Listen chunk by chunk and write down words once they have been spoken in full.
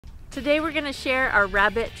Today we're going to share our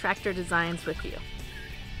rabbit tractor designs with you.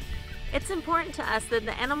 It's important to us that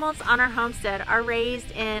the animals on our homestead are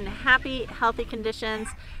raised in happy, healthy conditions.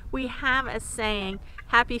 We have a saying,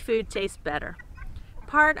 happy food tastes better.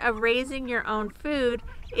 Part of raising your own food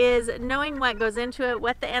is knowing what goes into it,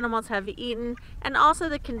 what the animals have eaten, and also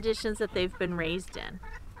the conditions that they've been raised in.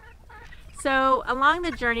 So along the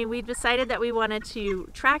journey, we decided that we wanted to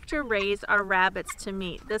tractor raise our rabbits to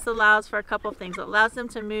meat. This allows for a couple of things. It allows them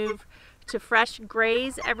to move to fresh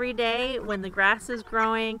graze every day when the grass is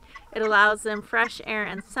growing. It allows them fresh air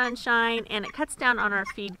and sunshine, and it cuts down on our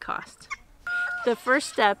feed cost. The first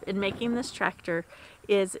step in making this tractor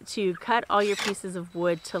is to cut all your pieces of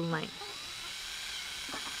wood to length.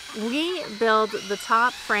 We build the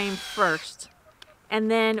top frame first, and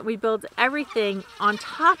then we build everything on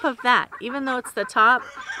top of that, even though it's the top,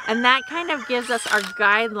 and that kind of gives us our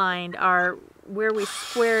guideline, where we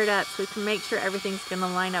square it up so we can make sure everything's going to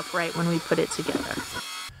line up right when we put it together.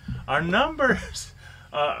 Our numbers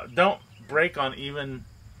don't break on even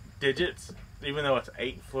digits, even though it's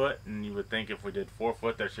 8 foot, and you would think if we did 4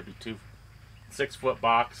 foot there should be 2 6-foot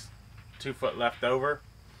box, 2 foot left over.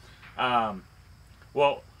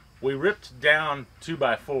 Well, we ripped down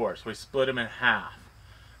 2x4s. We split them in half,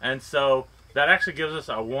 and so that actually gives us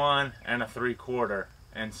a 1 3/4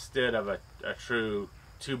 instead of a true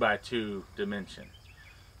 2x2 dimension.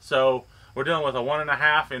 So we're dealing with a 1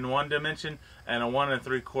 1/2 in one dimension and a 1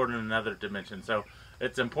 3/4 in another dimension. So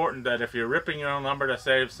it's important that if you're ripping your own lumber to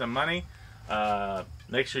save some money,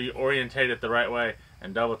 make sure you orientate it the right way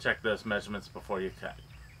and double check those measurements before you cut.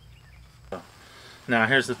 Now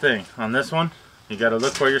here's the thing, on this one you got to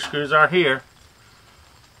look where your screws are here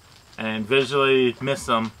and visually miss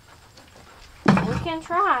them. We can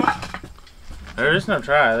try. There is no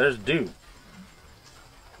try, there's do.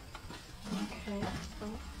 Okay.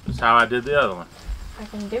 That's how I did the other one. I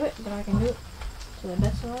can do it, but I can do it to the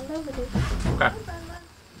best of my ability. Okay.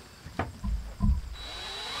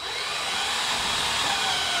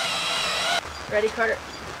 Ready, Carter?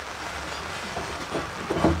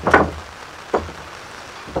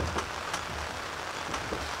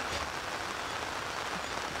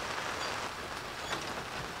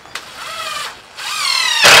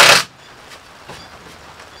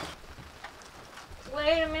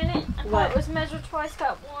 Wait a minute. I thought it was measured twice,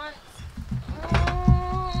 cut once.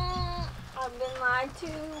 I've been lied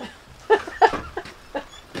to.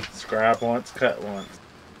 Scribe once, cut once.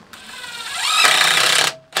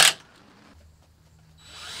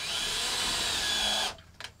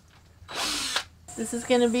 This is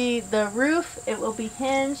going to be the roof. It will be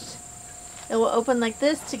hinged. It will open like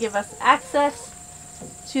this to give us access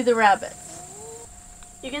to the rabbits.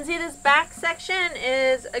 You can see this back section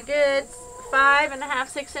is a good 5 1/2,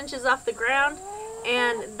 6 inches off the ground,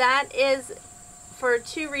 and that is for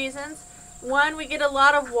 2 reasons. One, we get a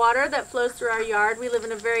lot of water that flows through our yard. We live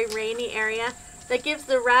in a very rainy area. That gives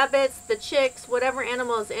the rabbits, the chicks, whatever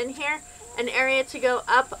animal is in here, an area to go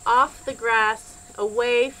up off the grass,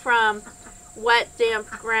 away from wet, damp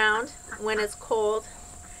ground when it's cold.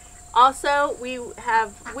 Also, we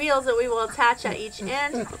have wheels that we will attach at each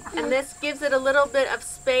end, and this gives it a little bit of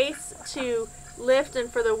space to lift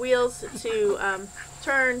and for the wheels to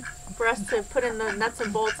turn, for us to put in the nuts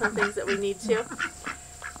and bolts and things that we need to.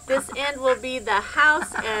 This end will be the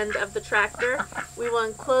house end of the tractor. We will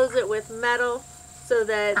enclose it with metal so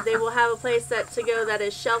that they will have a place to go that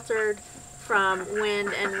is sheltered from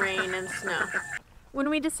wind and rain and snow. When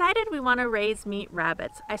we decided we want to raise meat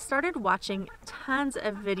rabbits, I started watching tons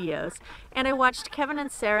of videos, and I watched Kevin and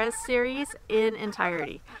Sarah's series in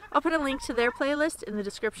entirety. I'll put a link to their playlist in the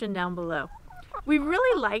description down below. We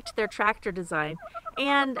really liked their tractor design,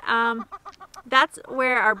 and that's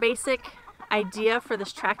where our basic idea for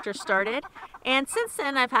this tractor started. And since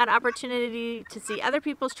then, I've had opportunity to see other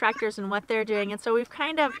people's tractors and what they're doing, and so we've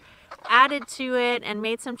kind of added to it and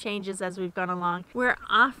made some changes as we've gone along. We're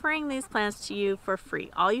offering these plans to you for free.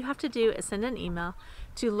 All you have to do is send an email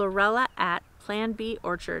to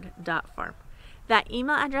lorella@planborchard.farm. That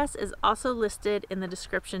email address is also listed in the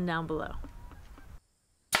description down below.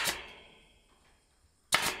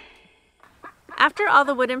 After all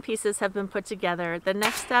the wooden pieces have been put together, the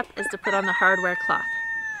next step is to put on the hardware cloth.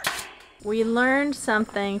 We learned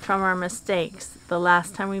something from our mistakes the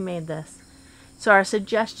last time we made this. So our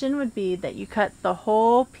suggestion would be that you cut the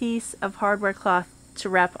whole piece of hardware cloth to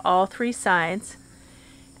wrap all 3 sides,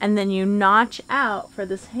 and then you notch out for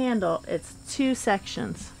this handle. It's 2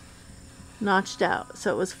 sections notched out. So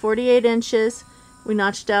it was 48 inches. We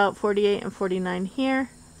notched out 48 and 49 here,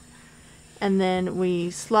 and then we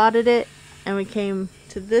slotted it, and we came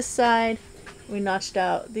to this side. We notched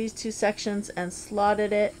out these 2 sections and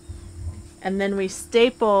slotted it, And then we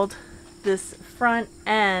stapled this front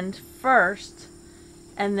end first,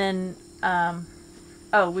 and then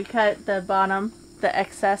we cut the bottom, the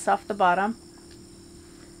excess off the bottom,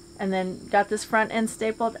 and then got this front end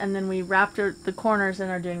stapled, and then we wrapped the corners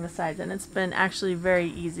and are doing the sides, and it's been actually very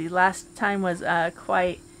easy. Last time was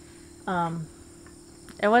quite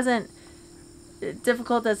it wasn't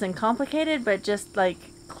difficult as in complicated, but just like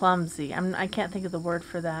clumsy. I can't think of the word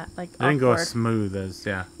for that. Like it didn't go as smooth as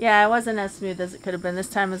Yeah, it wasn't as smooth as it could have been. This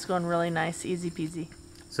time it's going really nice, easy peasy.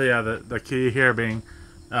 So yeah, the key here being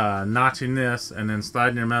notching this and then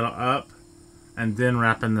sliding your metal up and then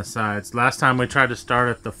wrapping the sides. Last time we tried to start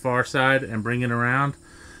at the far side and bring it around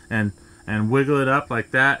and wiggle it up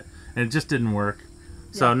like that, and it just didn't work.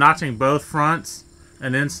 So yeah. Notching both fronts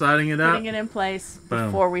and then sliding it up. Putting it in place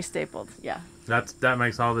before we stapled. Yeah. That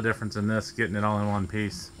makes all the difference in this, getting it all in one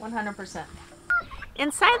piece. 100%.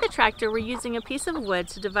 Inside the tractor, we're using a piece of wood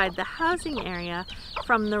to divide the housing area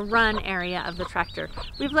from the run area of the tractor.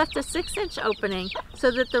 We've left a 6-inch opening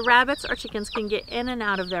so that the rabbits or chickens can get in and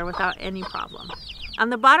out of there without any problem. On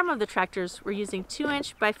the bottom of the tractors, we're using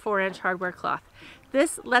 2-inch by 4-inch hardware cloth.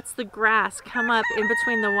 This lets the grass come up in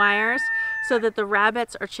between the wires so that the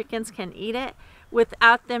rabbits or chickens can eat it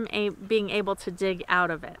without them being able to dig out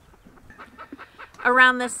of it.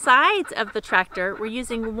 Around the sides of the tractor, we're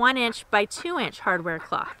using 1-inch by 2-inch hardware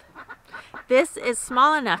cloth. This is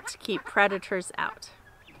small enough to keep predators out.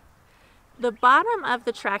 The bottom of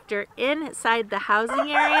the tractor inside the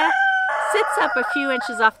housing area sits up a few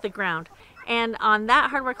inches off the ground. And on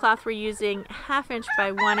that hardware cloth, we're using 1/2-inch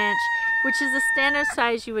by 1-inch, which is the standard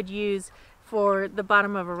size you would use for the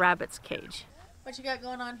bottom of a rabbit's cage. What you got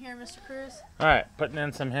going on here, Mr. Crews? All right, putting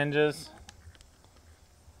in some hinges.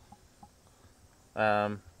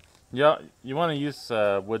 You want to use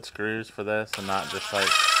wood screws for this and not just like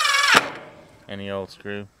any old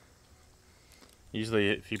screw. Usually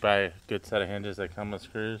if you buy a good set of hinges, they come with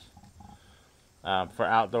screws. For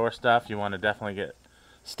outdoor stuff, you want to definitely get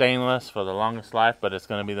stainless for the longest life, but it's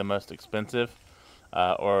going to be the most expensive,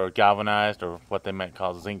 or galvanized, or what they might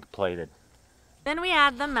call zinc plated. Then we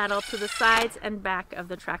add the metal to the sides and back of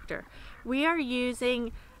the tractor. We are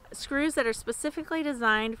using screws that are specifically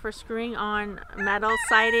designed for screwing on metal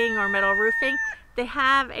siding or metal roofing. They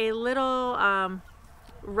have a little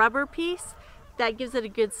rubber piece that gives it a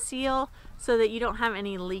good seal so that you don't have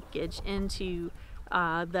any leakage into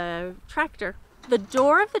the tractor. The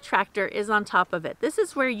door of the tractor is on top of it. This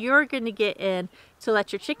is where you're going to get in to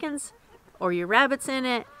let your chickens or your rabbits in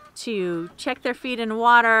it, to check their feed and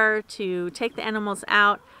water, to take the animals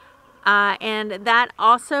out. And that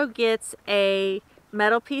also gets a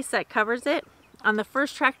metal piece that covers it. On the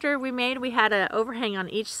first tractor we made, we had an overhang on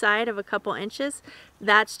each side of a couple inches.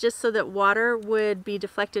 That's just so that water would be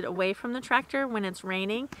deflected away from the tractor when it's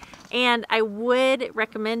raining. And I would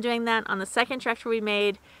recommend doing that on the second tractor we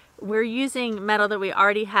made. We're using metal that we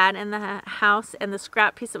already had in the house, and the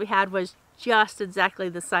scrap piece that we had was just exactly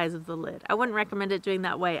the size of the lid. I wouldn't recommend it doing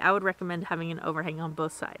that way. I would recommend having an overhang on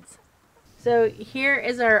both sides. So here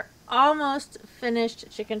is our almost finished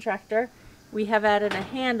chicken tractor. We have added a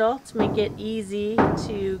handle to make it easy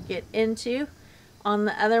to get into. On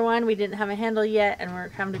the other one, we didn't have a handle yet, and we're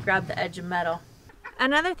having to grab the edge of metal.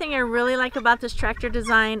 Another thing I really like about this tractor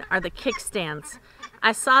design are the kickstands.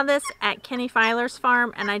 I saw this at Kenny Filer's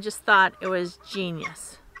farm, and I just thought it was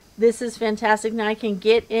genius. This is fantastic. Now I can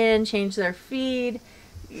get in, change their feed,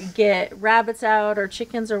 get rabbits out or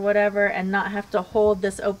chickens or whatever, and not have to hold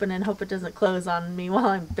this open and hope it doesn't close on me while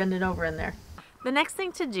I'm bending over in there. The next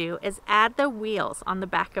thing to do is add the wheels on the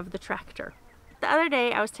back of the tractor. The other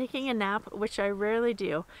day I was taking a nap, which I rarely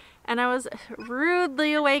do, and I was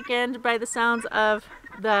rudely awakened by the sounds of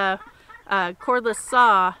the cordless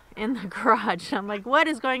saw in the garage. I'm like, what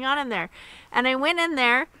is going on in there? And I went in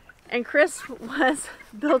there, and Chris was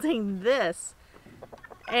building this.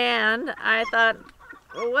 And I thought,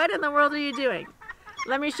 what in the world are you doing?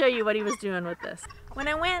 Let me show you what he was doing with this. When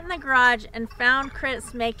I went in the garage and found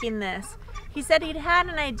Chris making this, he said he'd had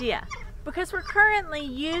an idea. Because we're currently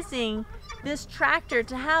using this tractor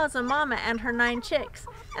to house a mama and her 9 chicks.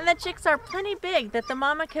 And the chicks are plenty big that the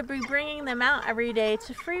mama could be bringing them out every day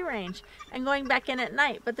to free range and going back in at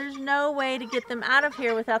night. But there's no way to get them out of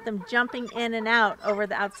here without them jumping in and out over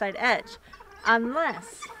the outside edge.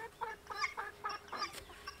 Unless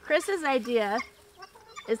Chris's idea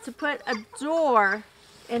is to put a door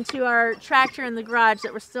into our tractor in the garage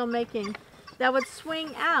that we're still making that would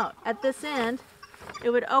swing out at this end.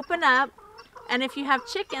 It would open up, and if you have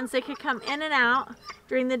chickens, they could come in and out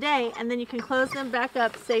during the day, and then you can close them back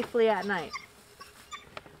up safely at night.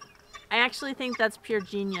 I actually think that's pure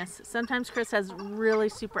genius. Sometimes Chris has really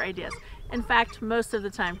super ideas. In fact, most of the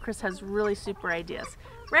time, Chris has really super ideas.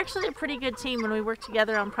 We're actually a pretty good team when we work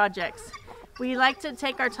together on projects. We like to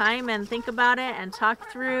take our time and think about it and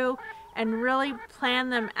talk through and really plan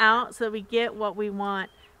them out so that we get what we want.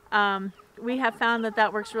 We have found that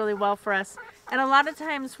that works really well for us. And a lot of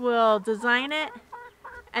times we'll design it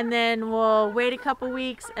and then we'll wait a couple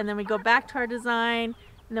weeks and then we go back to our design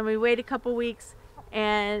and then we wait a couple weeks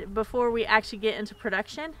and before we actually get into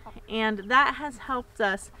production, and that has helped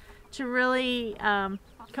us to really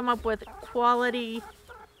come up with quality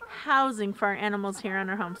housing for our animals here on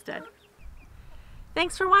our homestead.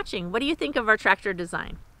 Thanks for watching. What do you think of our tractor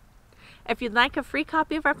design? If you'd like a free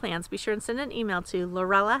copy of our plans, be sure and send an email to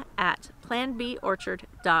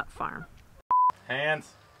lorella@planborchard.farm. Hands.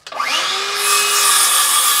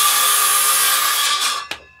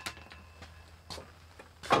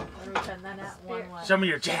 Show me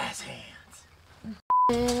your jazz hands.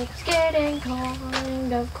 It's getting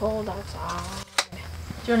kind of cold outside.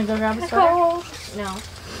 Do you want to go grab a It's sweater? cold. No.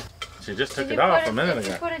 She just took it off a minute If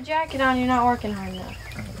you ago. put a jacket on, you're not working hard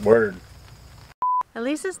enough. Word. At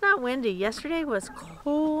least it's not windy. Yesterday was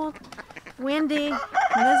cold, windy, miserable.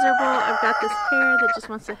 I've got this hair that just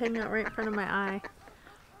wants to hang out right in front of my eye.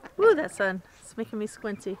 Woo, that sun. It's making me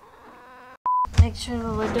squinty. Make sure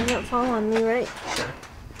the lid doesn't fall on me, right?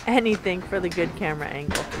 Anything for the good camera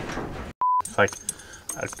angle. It's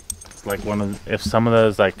like one of if some of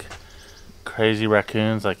those like crazy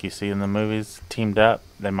raccoons like you see in the movies teamed up,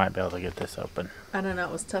 they might be able to get this open. I don't know.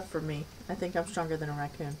 It was tough for me. I think I'm stronger than a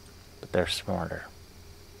raccoon. But they're smarter.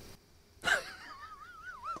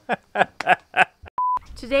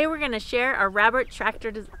 Today we're going to share our rabbit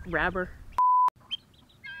tractor